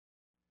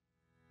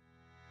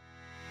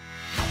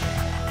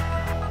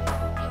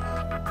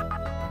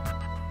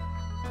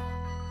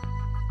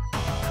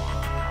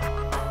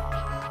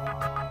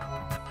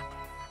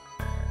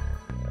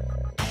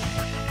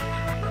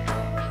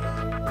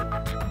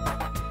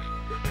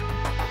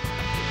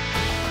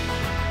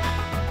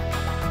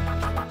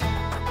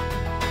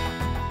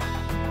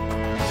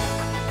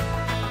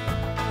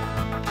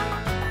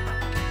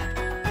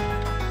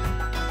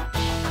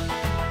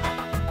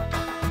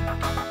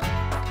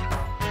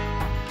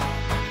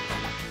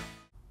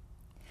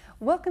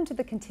Welcome to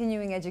the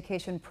continuing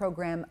education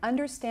program,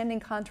 Understanding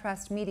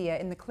Contrast Media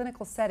in the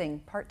Clinical Setting,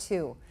 Part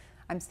 2.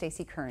 I'm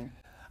Stacy Kern.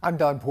 I'm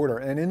Don Porter,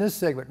 and in this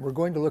segment we're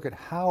going to look at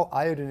how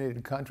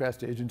iodinated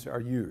contrast agents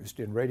are used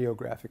in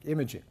radiographic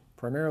imaging,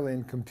 primarily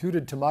in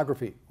computed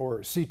tomography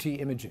or CT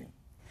imaging.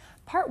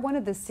 Part 1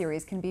 of this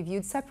series can be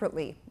viewed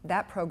separately.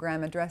 That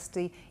program addressed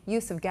the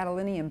use of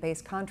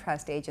gadolinium-based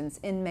contrast agents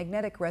in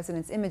magnetic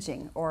resonance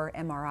imaging, or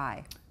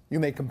MRI. You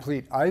may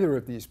complete either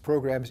of these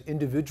programs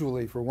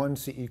individually for 1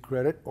 CE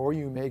credit, or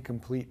you may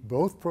complete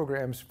both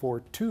programs for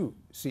 2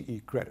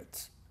 CE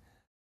credits.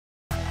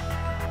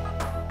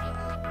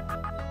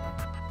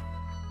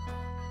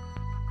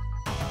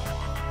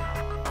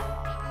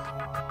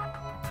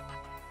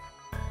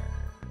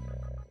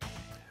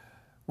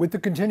 With the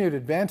continued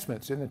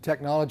advancements in the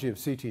technology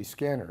of CT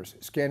scanners,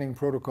 scanning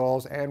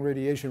protocols, and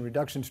radiation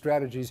reduction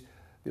strategies,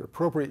 the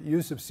appropriate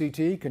use of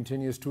CT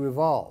continues to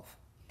evolve.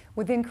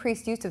 With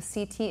increased use of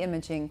CT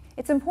imaging,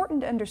 it's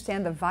important to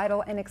understand the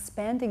vital and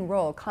expanding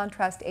role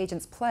contrast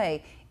agents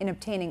play in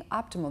obtaining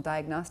optimal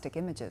diagnostic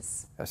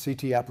images. As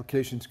CT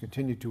applications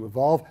continue to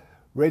evolve,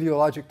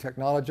 radiologic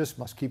technologists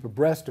must keep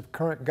abreast of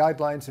current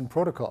guidelines and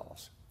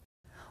protocols.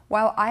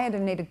 While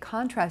iodinated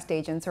contrast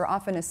agents are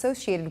often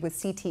associated with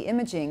CT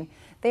imaging,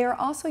 they are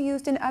also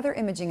used in other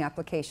imaging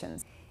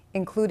applications,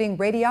 including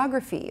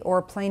radiography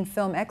or plain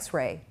film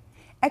X-ray,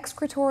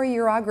 excretory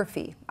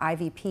urography,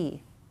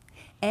 IVP,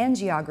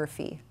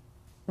 angiography,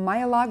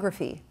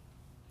 myelography,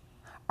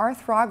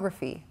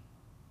 arthrography,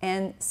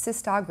 and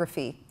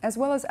cystography, as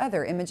well as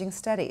other imaging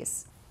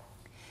studies.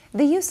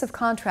 The use of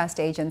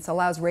contrast agents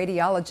allows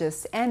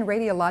radiologists and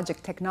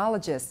radiologic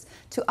technologists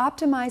to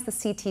optimize the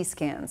CT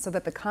scan so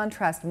that the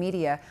contrast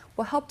media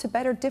will help to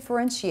better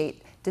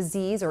differentiate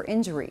disease or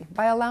injury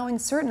by allowing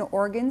certain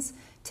organs,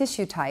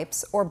 tissue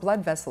types, or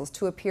blood vessels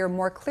to appear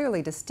more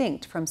clearly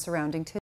distinct from surrounding tissue.